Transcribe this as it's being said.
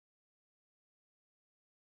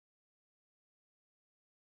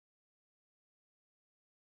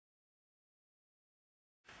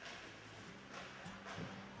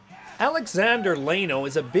Alexander Laino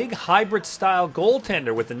is a big hybrid-style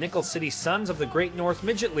goaltender with the Nickel City Sons of the Great North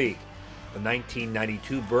Midget League. The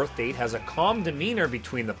 1992 birth date has a calm demeanor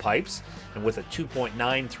between the pipes, and with a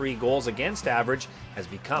 2.93 goals against average, has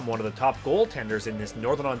become one of the top goaltenders in this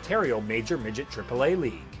Northern Ontario Major Midget AAA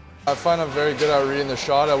League. I find I'm very good at reading the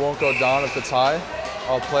shot. I won't go down if it's high.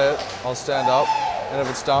 I'll play it, I'll stand up, and if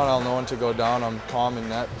it's down, I'll know when to go down. I'm calm in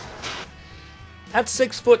net. At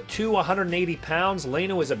 6'2", 180 pounds,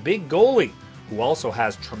 Laino is a big goalie who also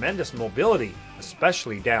has tremendous mobility,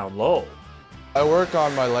 especially down low. I work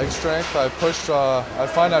on my leg strength. I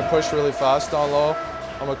find I push really fast down low.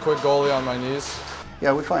 I'm a quick goalie on my knees.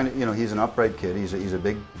 Yeah, we find, he's an upright kid. He's a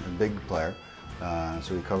big player,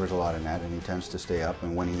 so he covers a lot of net, and he tends to stay up.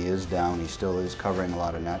 And when he is down, he still is covering a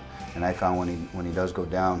lot of net. And I found when he does go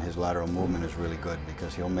down, his lateral movement is really good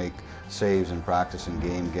because he'll make saves in practice and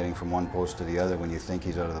game, getting from one post to the other when you think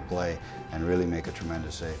he's out of the play, and really make a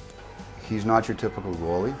tremendous save. He's not your typical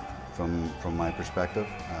goalie from my perspective.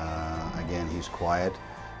 Again, he's quiet.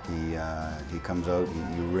 He comes out.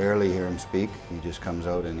 You rarely hear him speak. He just comes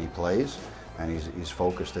out and he plays, and he's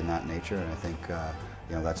focused in that nature. And I think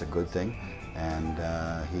that's a good thing. And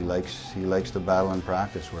he likes to battle in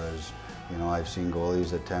practice, whereas I've seen goalies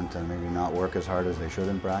that tend to maybe not work as hard as they should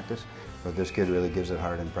in practice. But this kid really gives it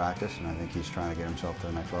hard in practice, and I think he's trying to get himself to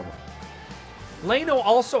the next level. Laino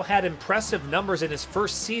also had impressive numbers in his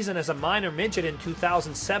first season as a minor midget in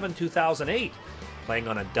 2007-2008. Playing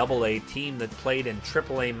on a AA team that played in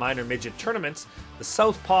AAA minor midget tournaments, the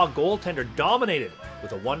southpaw goaltender dominated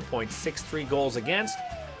with a 1.63 goals against,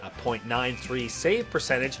 a .93 save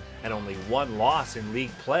percentage, and only one loss in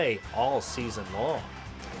league play all season long.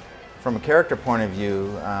 From a character point of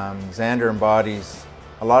view, Xander embodies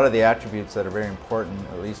a lot of the attributes that are very important,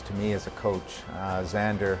 at least to me as a coach.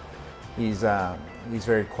 Xander, he's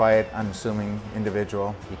very quiet, unassuming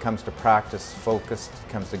individual. He comes to practice focused,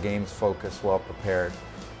 he comes to games focused, well prepared.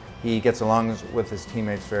 He gets along with his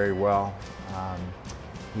teammates very well.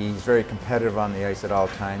 He's very competitive on the ice at all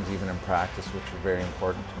times, even in practice, which is very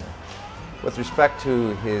important to me. With respect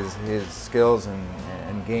to his skills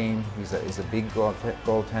and game, he's a big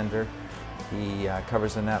goaltender. He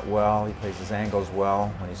covers the net well, he plays his angles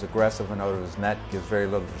well. When he's aggressive and out of his net, gives very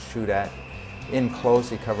little to shoot at. In close,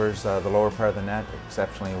 he covers the lower part of the net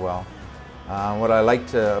exceptionally well. What I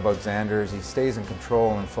liked about Xander is he stays in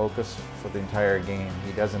control and focus for the entire game.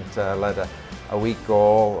 He doesn't let a weak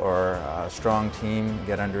goal or a strong team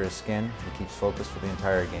get under his skin. He keeps focused for the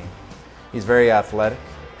entire game. He's very athletic.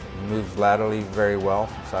 He moves laterally very well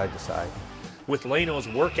from side to side. With Laino's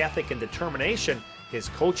work ethic and determination, his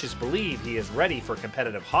coaches believe he is ready for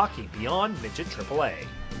competitive hockey beyond Midget AAA.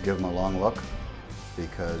 Give him a long look,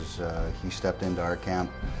 because he stepped into our camp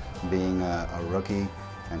being a rookie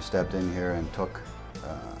and stepped in here and took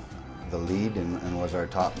the lead and was our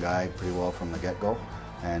top guy pretty well from the get-go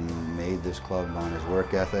and made this club on his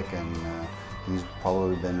work ethic, and he's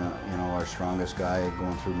probably been our strongest guy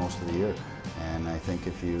going through most of the year. And I think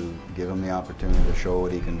if you give him the opportunity to show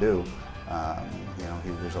what he can do,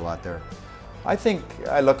 there's a lot there. I think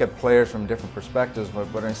I look at players from different perspectives, but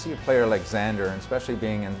when I see a player like Xander, and especially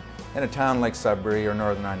being in a town like Sudbury or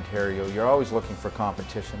Northern Ontario, you're always looking for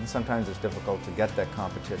competition. Sometimes it's difficult to get that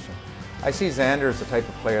competition. I see Xander as the type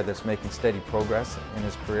of player that's making steady progress in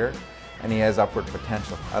his career, and he has upward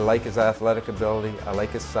potential. I like his athletic ability, I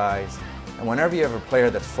like his size, and whenever you have a player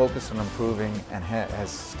that's focused on improving and has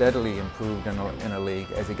steadily improved in a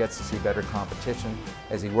league, as he gets to see better competition,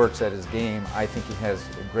 as he works at his game, I think he has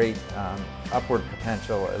a great upward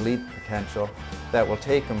potential, elite potential, that will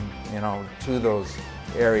take him to those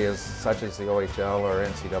areas such as the OHL or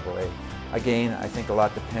NCAA. Again, I think a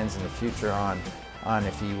lot depends in the future on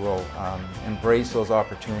if he will embrace those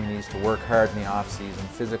opportunities to work hard in the off-season,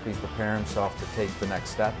 physically prepare himself to take the next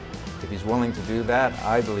step. If he's willing to do that,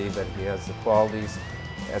 I believe that he has the qualities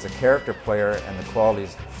as a character player and the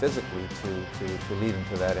qualities physically to lead him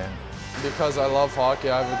to that end. Because I love hockey,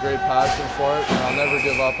 I have a great passion for it, and I'll never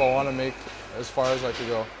give up. I want to make as far as I can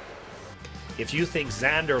go. If you think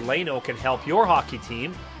Xander Laino can help your hockey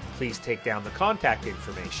team, please take down the contact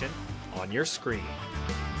information on your screen.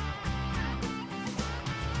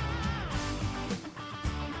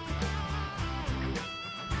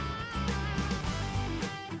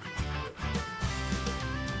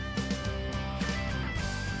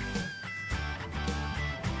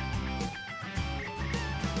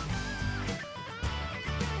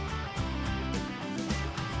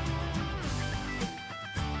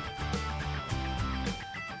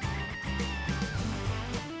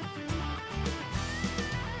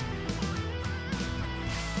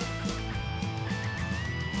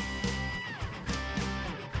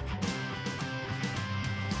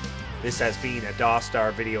 This has been a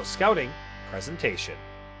DawStar Video Scouting presentation.